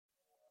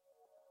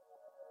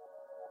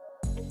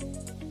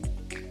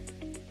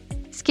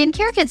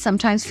Skincare can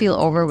sometimes feel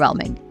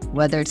overwhelming.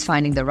 Whether it's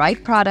finding the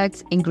right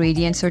products,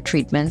 ingredients, or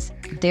treatments,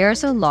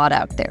 there's a lot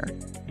out there.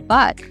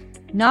 But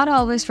not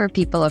always for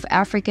people of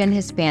African,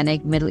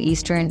 Hispanic, Middle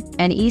Eastern,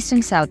 and East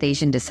and South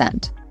Asian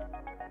descent.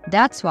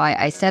 That's why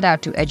I set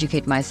out to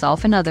educate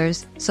myself and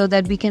others so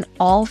that we can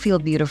all feel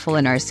beautiful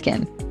in our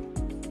skin.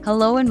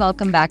 Hello and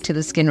welcome back to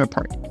the Skin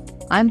Report.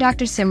 I'm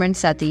Dr. Simran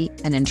Sethi,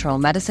 an internal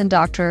medicine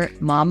doctor,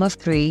 mom of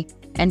 3,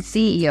 and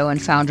CEO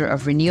and founder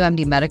of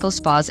RenewMD Medical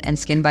Spas and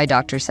Skin by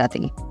Dr.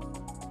 Sethi.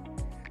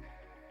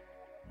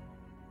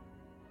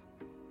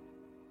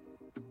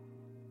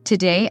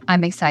 Today,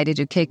 I'm excited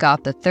to kick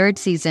off the 3rd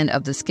season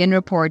of the Skin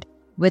Report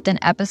with an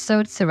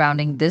episode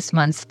surrounding this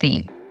month's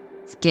theme,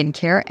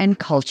 skincare and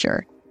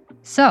culture.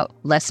 So,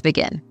 let's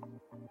begin.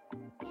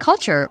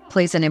 Culture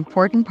plays an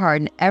important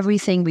part in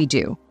everything we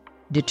do,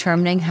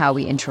 determining how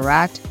we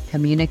interact,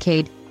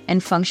 communicate,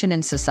 and function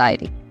in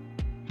society.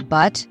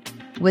 But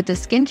with the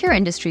skincare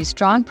industry's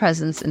strong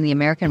presence in the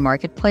American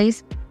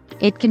marketplace,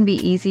 it can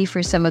be easy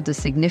for some of the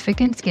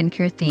significant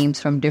skincare themes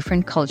from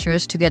different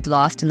cultures to get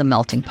lost in the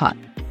melting pot.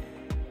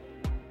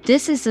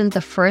 This isn't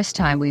the first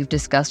time we've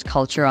discussed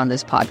culture on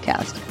this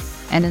podcast,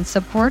 and in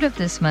support of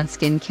this month's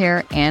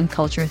skincare and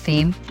culture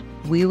theme,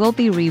 we will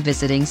be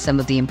revisiting some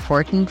of the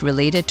important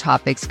related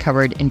topics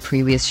covered in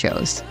previous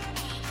shows.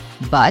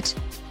 But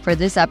for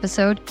this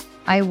episode,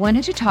 I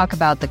wanted to talk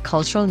about the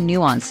cultural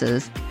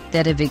nuances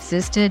that have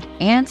existed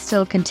and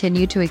still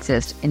continue to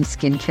exist in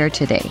skincare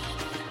today.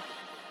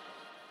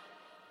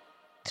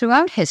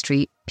 Throughout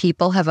history,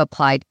 people have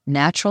applied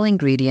natural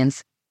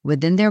ingredients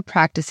within their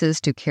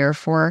practices to care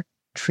for,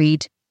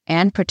 treat,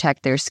 and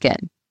protect their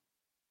skin.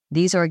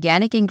 These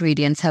organic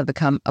ingredients have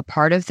become a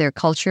part of their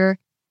culture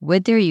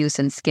with their use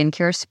in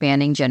skincare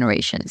spanning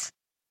generations.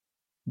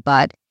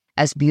 But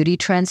as beauty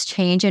trends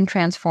change and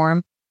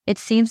transform, it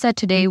seems that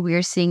today we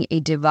are seeing a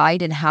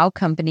divide in how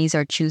companies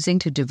are choosing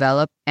to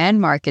develop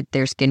and market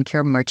their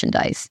skincare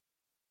merchandise.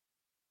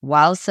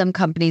 While some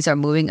companies are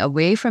moving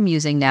away from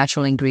using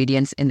natural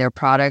ingredients in their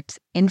products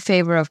in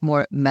favor of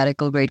more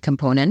medical-grade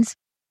components,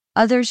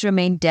 others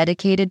remain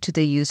dedicated to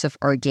the use of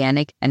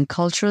organic and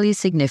culturally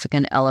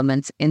significant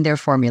elements in their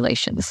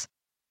formulations.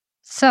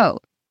 So,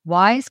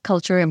 why is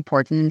culture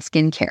important in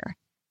skincare?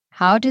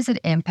 How does it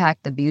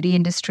impact the beauty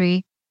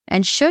industry?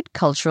 And should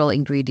cultural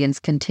ingredients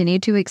continue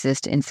to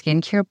exist in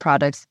skincare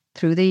products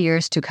through the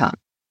years to come?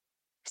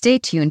 Stay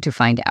tuned to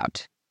find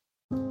out.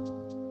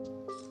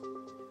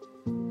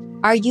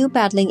 Are you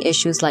battling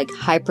issues like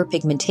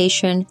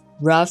hyperpigmentation,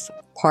 rough,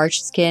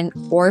 parched skin,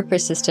 or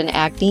persistent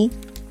acne?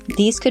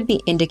 These could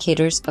be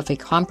indicators of a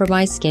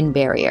compromised skin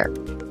barrier.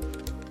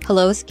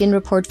 Hello, Skin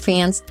Report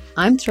fans.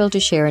 I'm thrilled to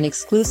share an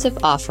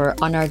exclusive offer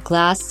on our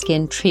Glass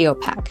Skin Trio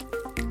Pack.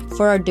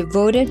 For our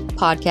devoted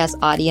podcast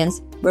audience,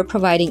 we're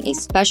providing a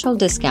special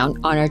discount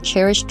on our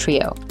cherished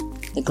trio,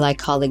 the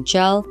glycolic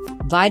gel,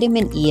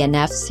 vitamin E and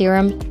F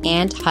serum,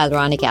 and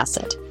hyaluronic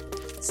acid.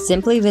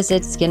 Simply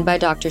visit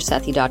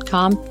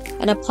skinbydrsethi.com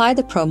and apply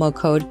the promo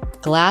code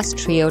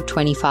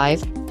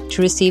GLASSTRIO25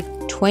 to receive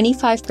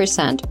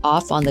 25%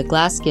 off on the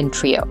Glass Skin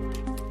Trio.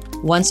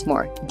 Once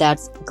more,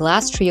 that's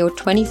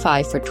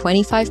GLASSTRIO25 for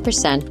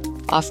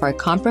 25% off our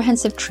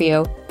comprehensive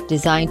trio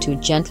designed to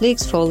gently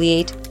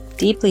exfoliate,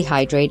 deeply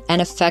hydrate,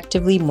 and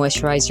effectively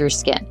moisturize your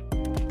skin.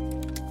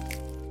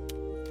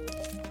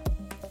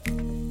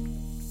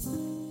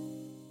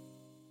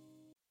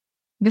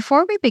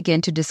 Before we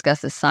begin to discuss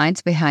the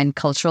science behind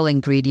cultural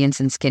ingredients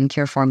in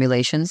skincare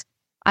formulations,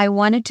 I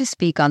wanted to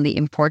speak on the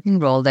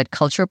important role that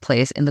culture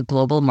plays in the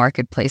global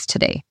marketplace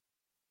today.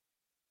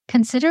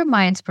 Consider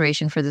my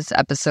inspiration for this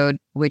episode,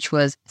 which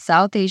was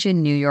South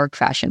Asian New York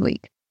Fashion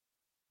Week.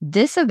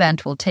 This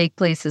event will take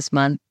place this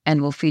month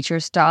and will feature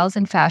styles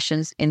and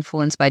fashions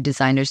influenced by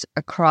designers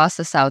across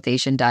the South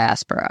Asian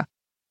diaspora.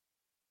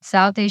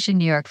 South Asian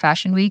New York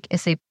Fashion Week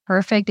is a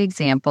perfect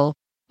example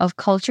of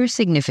culture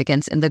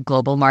significance in the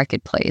global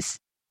marketplace.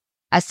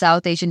 As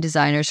South Asian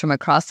designers from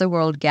across the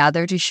world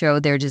gather to show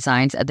their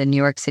designs at the New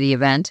York City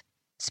event,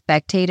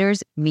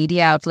 spectators,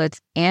 media outlets,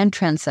 and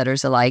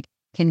trendsetters alike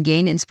can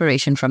gain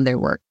inspiration from their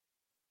work.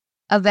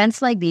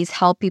 Events like these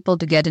help people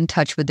to get in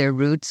touch with their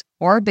roots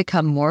or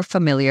become more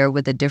familiar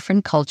with the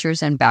different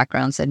cultures and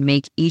backgrounds that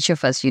make each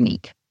of us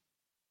unique.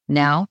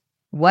 Now,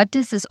 what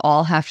does this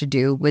all have to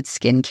do with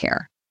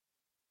skincare?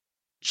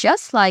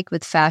 Just like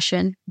with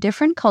fashion,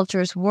 different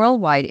cultures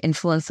worldwide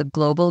influence the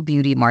global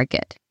beauty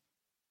market.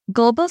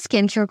 Global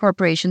skincare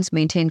corporations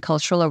maintain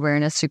cultural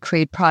awareness to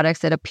create products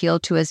that appeal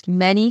to as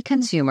many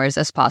consumers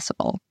as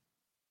possible.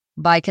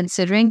 By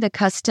considering the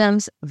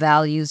customs,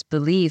 values,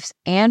 beliefs,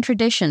 and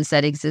traditions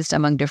that exist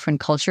among different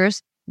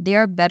cultures, they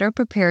are better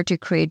prepared to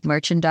create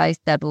merchandise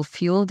that will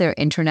fuel their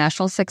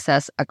international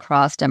success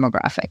across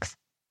demographics.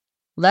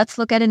 Let's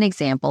look at an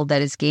example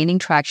that is gaining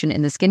traction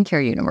in the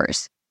skincare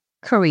universe: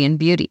 Korean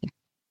beauty.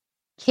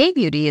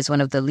 K-beauty is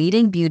one of the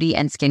leading beauty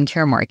and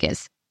skincare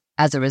markets.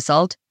 As a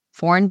result,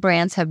 foreign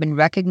brands have been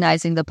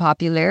recognizing the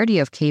popularity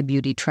of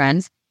K-beauty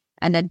trends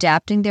and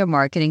adapting their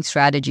marketing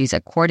strategies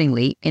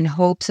accordingly in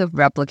hopes of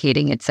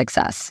replicating its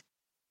success.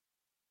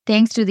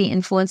 Thanks to the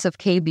influence of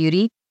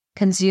K-beauty,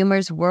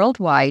 consumers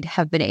worldwide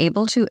have been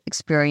able to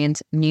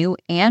experience new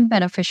and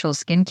beneficial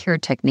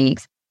skincare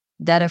techniques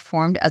that have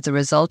formed as a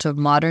result of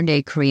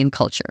modern-day Korean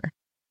culture.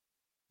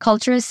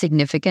 Culture is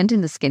significant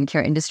in the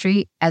skincare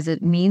industry as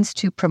it means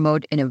to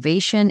promote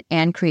innovation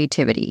and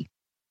creativity.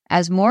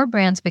 As more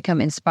brands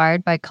become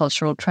inspired by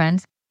cultural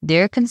trends,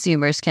 their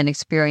consumers can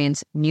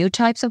experience new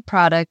types of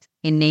products,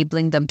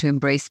 enabling them to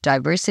embrace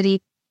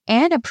diversity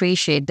and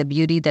appreciate the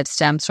beauty that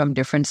stems from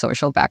different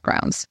social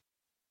backgrounds.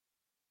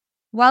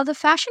 While the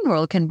fashion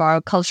world can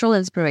borrow cultural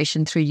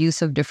inspiration through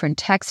use of different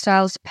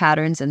textiles,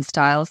 patterns, and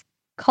styles,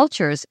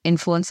 culture's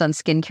influence on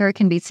skincare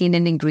can be seen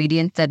in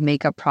ingredients that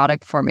make up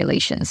product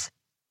formulations.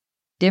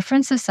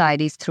 Different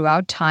societies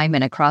throughout time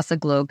and across the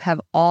globe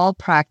have all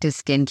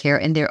practiced skincare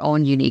in their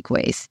own unique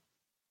ways.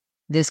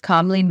 This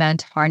commonly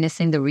meant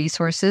harnessing the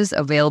resources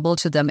available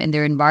to them in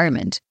their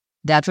environment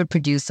that would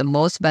produce the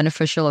most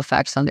beneficial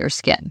effects on their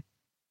skin.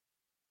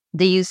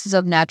 The uses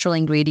of natural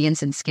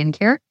ingredients in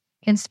skincare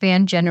can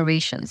span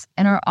generations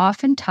and are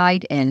often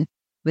tied in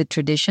with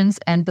traditions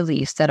and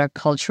beliefs that are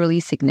culturally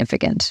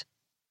significant.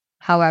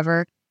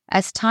 However,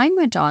 as time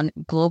went on,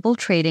 global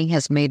trading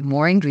has made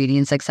more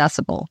ingredients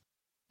accessible.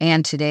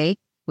 And today,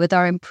 with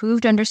our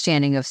improved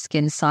understanding of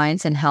skin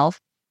science and health,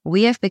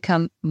 we have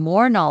become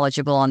more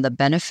knowledgeable on the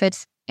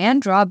benefits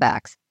and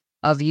drawbacks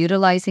of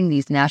utilizing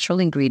these natural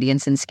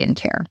ingredients in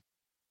skincare.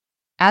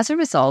 As a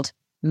result,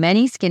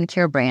 many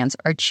skincare brands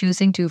are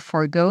choosing to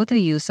forego the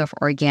use of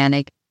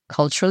organic,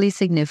 culturally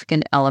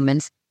significant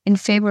elements in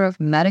favor of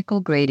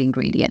medical-grade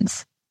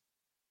ingredients.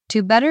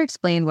 To better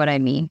explain what I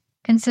mean,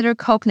 consider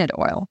coconut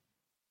oil.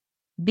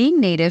 Being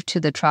native to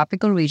the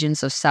tropical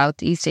regions of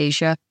Southeast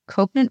Asia,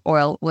 coconut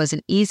oil was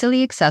an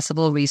easily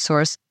accessible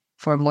resource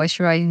for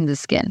moisturizing the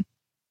skin.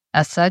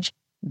 As such,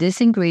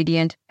 this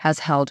ingredient has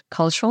held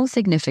cultural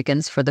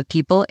significance for the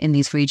people in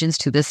these regions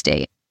to this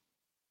day.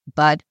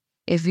 But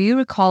if you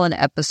recall an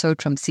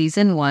episode from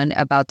Season 1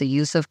 about the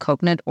use of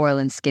coconut oil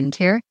in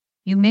skincare,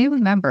 you may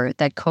remember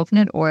that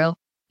coconut oil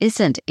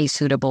isn't a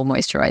suitable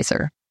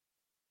moisturizer.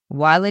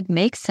 While it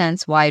makes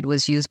sense why it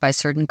was used by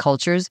certain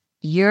cultures,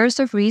 years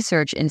of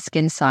research in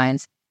skin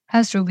science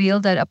has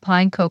revealed that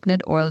applying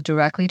coconut oil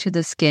directly to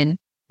the skin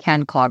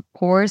can clog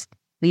pores,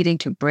 leading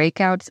to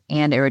breakouts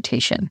and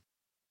irritation.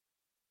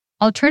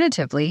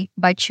 Alternatively,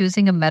 by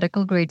choosing a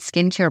medical-grade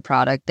skincare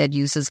product that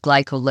uses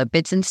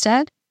glycolipids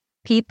instead,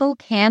 people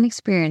can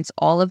experience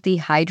all of the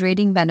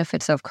hydrating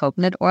benefits of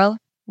coconut oil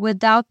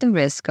without the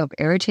risk of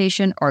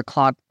irritation or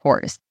clogged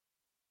pores.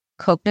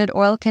 Coconut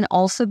oil can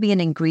also be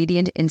an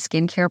ingredient in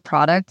skincare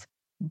products,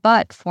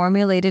 but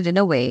formulated in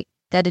a way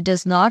that it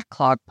does not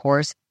clog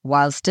pores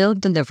while still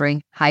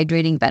delivering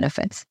hydrating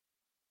benefits.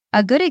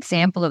 A good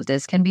example of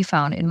this can be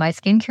found in my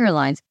skincare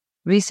line's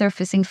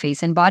Resurfacing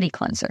Face and Body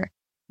Cleanser,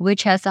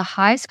 which has the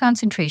highest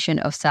concentration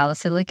of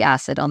salicylic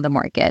acid on the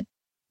market,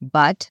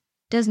 but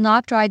does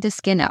not dry the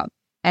skin out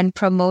and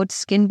promotes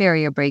skin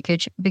barrier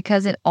breakage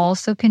because it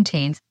also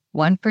contains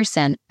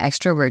 1%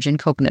 extra virgin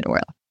coconut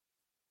oil.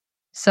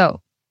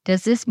 So,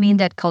 does this mean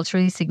that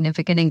culturally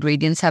significant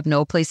ingredients have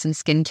no place in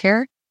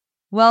skincare?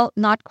 Well,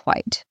 not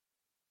quite.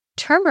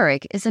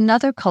 Turmeric is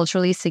another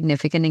culturally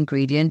significant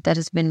ingredient that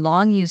has been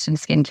long used in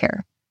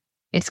skincare.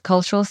 Its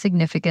cultural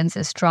significance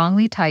is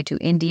strongly tied to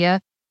India,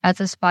 as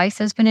the spice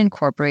has been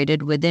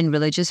incorporated within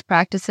religious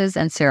practices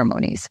and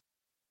ceremonies.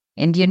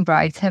 Indian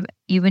brides have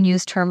even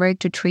used turmeric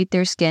to treat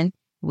their skin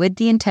with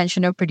the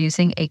intention of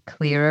producing a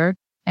clearer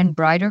and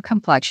brighter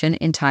complexion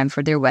in time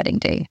for their wedding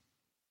day.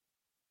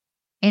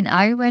 In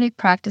Ayurvedic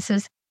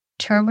practices,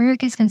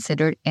 turmeric is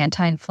considered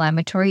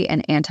anti-inflammatory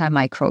and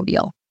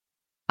antimicrobial.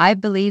 I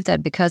believe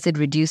that because it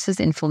reduces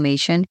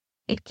inflammation,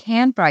 it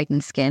can brighten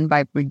skin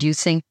by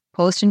reducing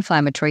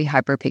post-inflammatory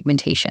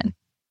hyperpigmentation.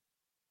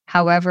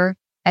 However,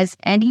 as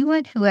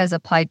anyone who has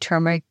applied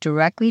turmeric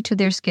directly to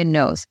their skin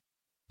knows,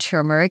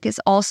 turmeric is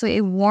also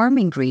a warm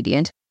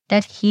ingredient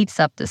that heats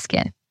up the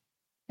skin.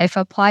 If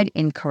applied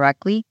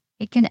incorrectly,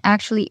 it can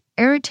actually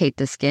irritate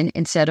the skin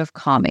instead of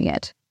calming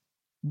it.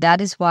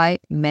 That is why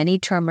many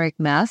turmeric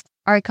masks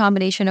are a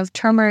combination of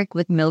turmeric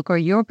with milk or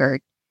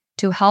yogurt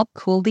to help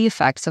cool the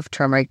effects of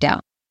turmeric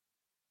down.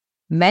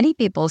 Many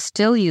people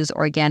still use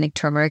organic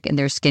turmeric in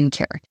their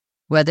skincare.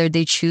 Whether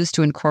they choose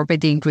to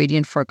incorporate the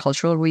ingredient for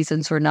cultural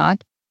reasons or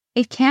not,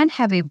 it can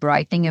have a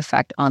brightening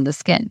effect on the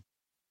skin.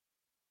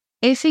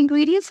 If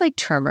ingredients like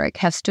turmeric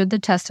have stood the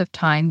test of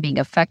time being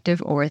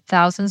effective over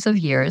thousands of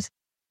years,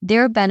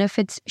 their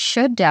benefits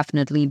should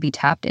definitely be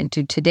tapped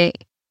into today.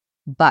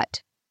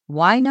 But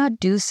why not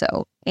do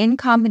so in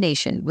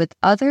combination with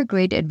other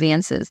great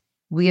advances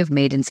we have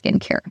made in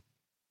skincare?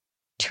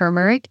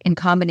 Turmeric, in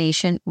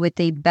combination with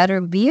a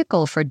better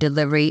vehicle for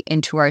delivery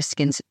into our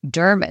skin's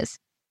dermis,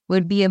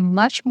 would be a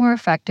much more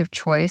effective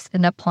choice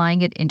than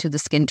applying it into the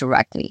skin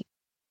directly.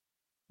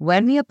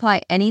 When we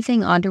apply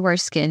anything onto our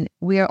skin,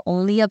 we are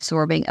only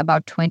absorbing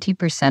about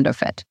 20%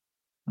 of it.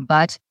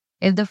 But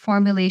if the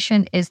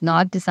formulation is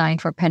not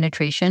designed for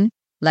penetration,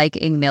 like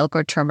a milk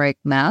or turmeric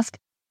mask,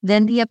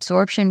 then the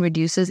absorption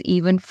reduces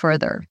even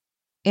further.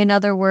 In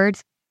other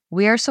words,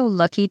 we are so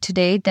lucky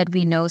today that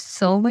we know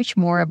so much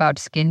more about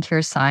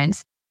skincare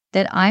science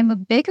that I'm a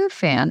bigger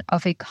fan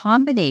of a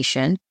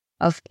combination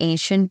of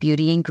ancient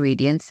beauty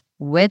ingredients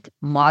with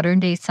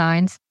modern-day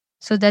science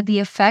so that the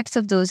effects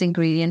of those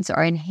ingredients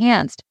are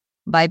enhanced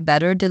by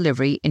better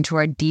delivery into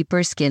our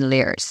deeper skin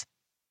layers.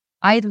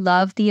 I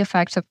love the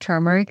effects of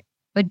turmeric,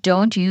 but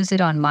don't use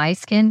it on my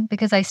skin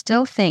because I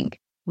still think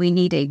we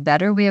need a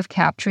better way of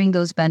capturing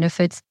those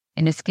benefits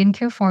in a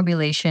skincare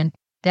formulation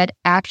that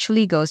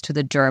actually goes to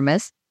the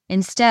dermis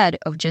instead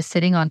of just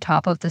sitting on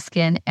top of the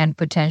skin and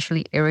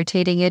potentially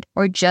irritating it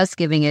or just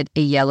giving it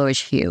a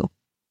yellowish hue.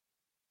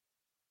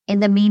 In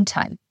the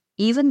meantime,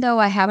 even though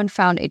I haven't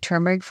found a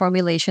turmeric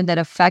formulation that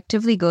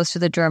effectively goes to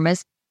the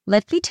dermis,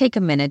 let me take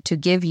a minute to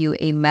give you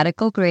a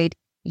medical-grade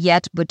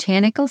yet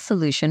botanical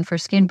solution for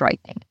skin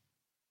brightening.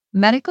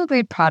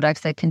 Medical-grade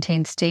products that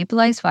contain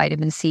stabilized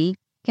vitamin C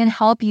can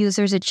help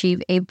users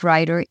achieve a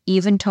brighter,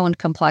 even-toned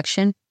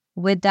complexion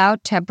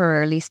without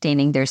temporarily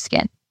staining their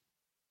skin.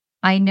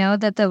 I know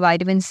that the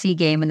vitamin C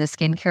game in the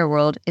skincare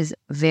world is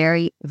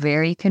very,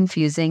 very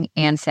confusing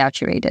and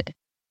saturated.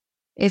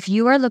 If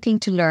you are looking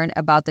to learn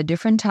about the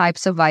different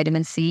types of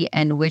vitamin C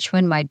and which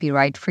one might be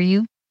right for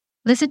you,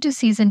 listen to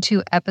Season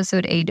 2,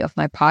 Episode 8 of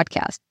my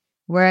podcast,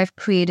 where I've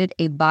created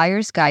a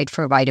buyer's guide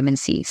for vitamin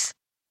Cs.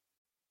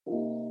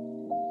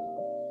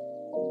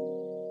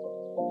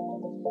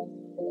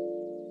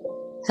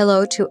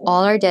 Hello to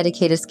all our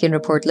dedicated Skin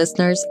Report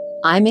listeners.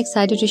 I'm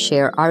excited to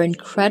share our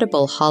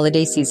incredible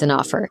holiday season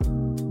offer.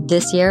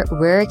 This year,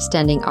 we're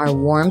extending our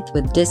warmth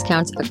with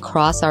discounts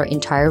across our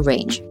entire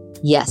range.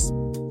 Yes,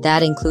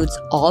 that includes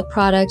all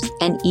products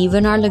and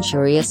even our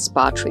luxurious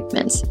spa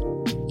treatments.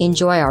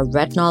 Enjoy our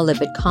retinol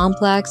lipid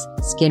complex,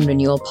 skin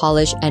renewal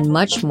polish, and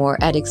much more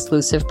at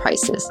exclusive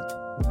prices.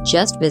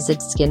 Just visit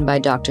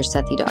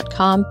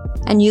skinbydrsethi.com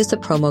and use the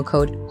promo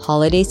code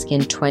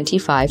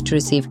HOLIDAYSKIN25 to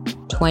receive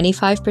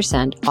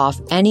 25% off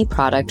any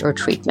product or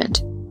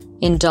treatment.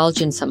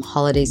 Indulge in some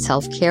holiday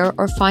self-care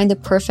or find the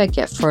perfect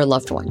gift for a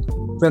loved one.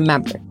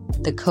 Remember,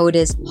 the code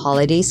is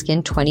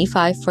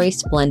HOLIDAYSKIN25 for a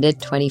splendid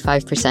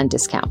 25%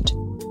 discount.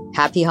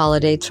 Happy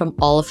holidays from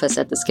all of us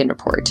at the Skin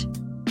Report.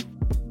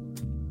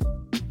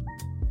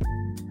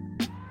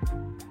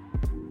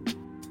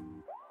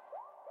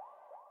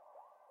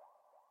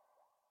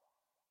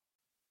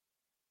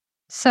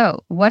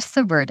 So, what's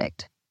the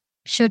verdict?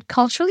 Should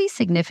culturally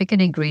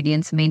significant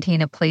ingredients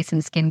maintain a place in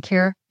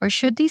skincare, or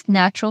should these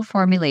natural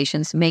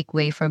formulations make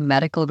way for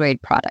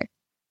medical-grade products?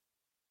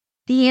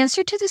 The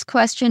answer to this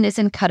question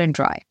isn't cut and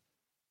dry.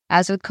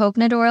 As with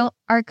coconut oil,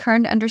 our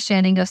current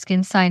understanding of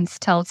skin science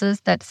tells us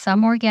that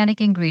some organic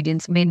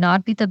ingredients may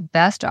not be the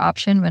best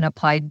option when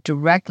applied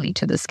directly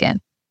to the skin.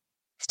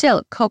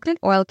 Still, coconut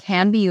oil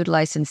can be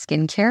utilized in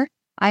skincare.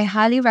 I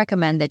highly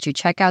recommend that you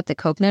check out the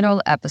coconut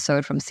oil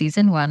episode from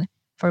Season 1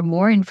 for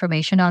more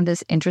information on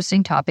this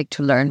interesting topic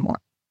to learn more.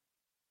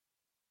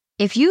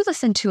 If you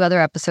listen to other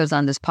episodes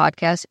on this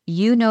podcast,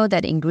 you know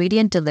that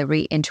ingredient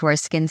delivery into our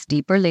skin's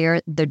deeper layer,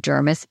 the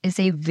dermis, is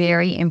a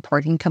very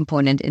important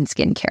component in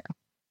skincare.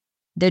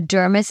 The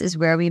dermis is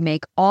where we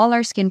make all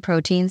our skin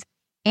proteins,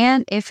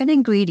 and if an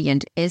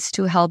ingredient is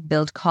to help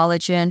build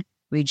collagen,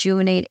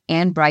 rejuvenate,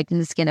 and brighten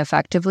the skin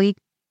effectively,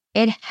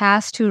 it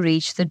has to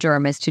reach the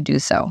dermis to do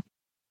so.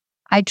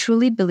 I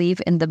truly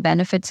believe in the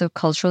benefits of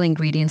cultural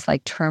ingredients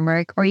like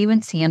turmeric or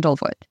even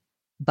sandalwood,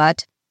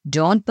 but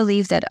don't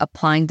believe that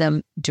applying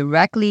them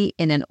directly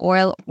in an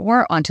oil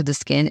or onto the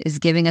skin is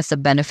giving us the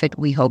benefit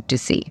we hope to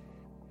see.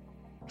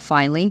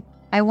 Finally,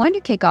 I want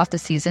to kick off the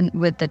season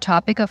with the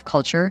topic of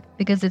culture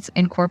because its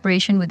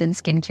incorporation within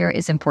skincare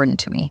is important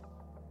to me.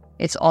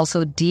 It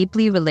also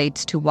deeply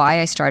relates to why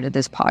I started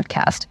this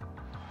podcast.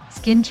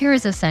 Skincare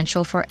is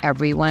essential for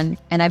everyone,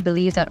 and I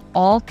believe that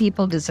all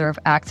people deserve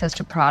access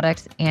to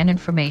products and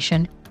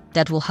information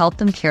that will help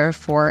them care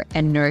for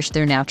and nourish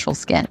their natural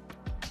skin.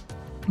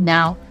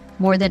 Now,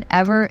 more than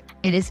ever,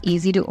 it is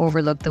easy to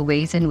overlook the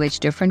ways in which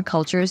different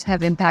cultures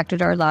have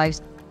impacted our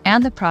lives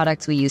and the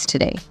products we use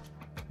today.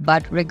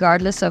 But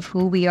regardless of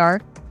who we are,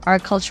 our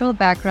cultural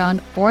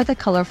background, or the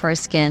color of our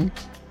skin,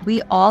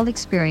 we all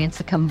experience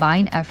the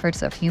combined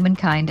efforts of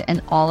humankind and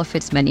all of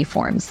its many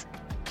forms.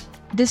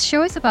 This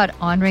show is about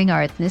honoring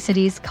our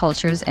ethnicities,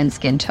 cultures, and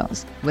skin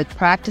tones with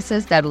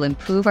practices that will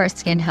improve our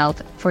skin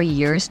health for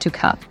years to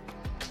come.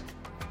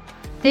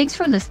 Thanks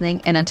for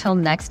listening, and until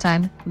next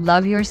time,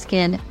 love your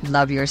skin,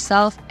 love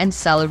yourself, and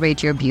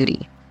celebrate your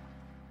beauty.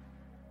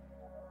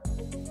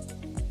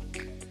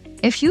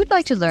 If you'd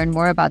like to learn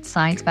more about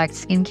science-backed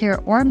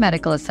skincare or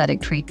medical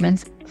aesthetic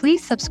treatments,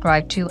 please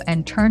subscribe to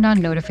and turn on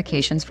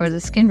notifications for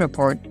the Skin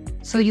Report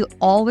so you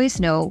always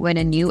know when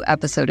a new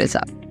episode is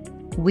up.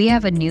 We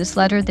have a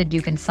newsletter that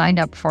you can sign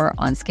up for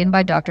on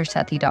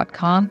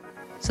skinbydrsethi.com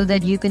so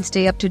that you can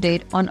stay up to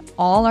date on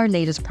all our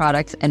latest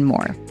products and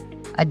more.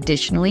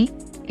 Additionally,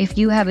 if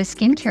you have a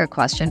skincare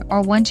question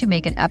or want to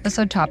make an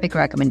episode topic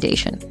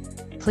recommendation,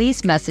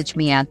 please message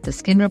me at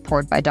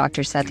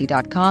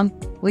theskinreport.drsethi.com,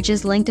 which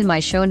is linked in my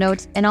show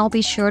notes, and I'll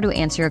be sure to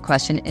answer your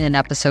question in an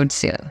episode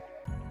soon.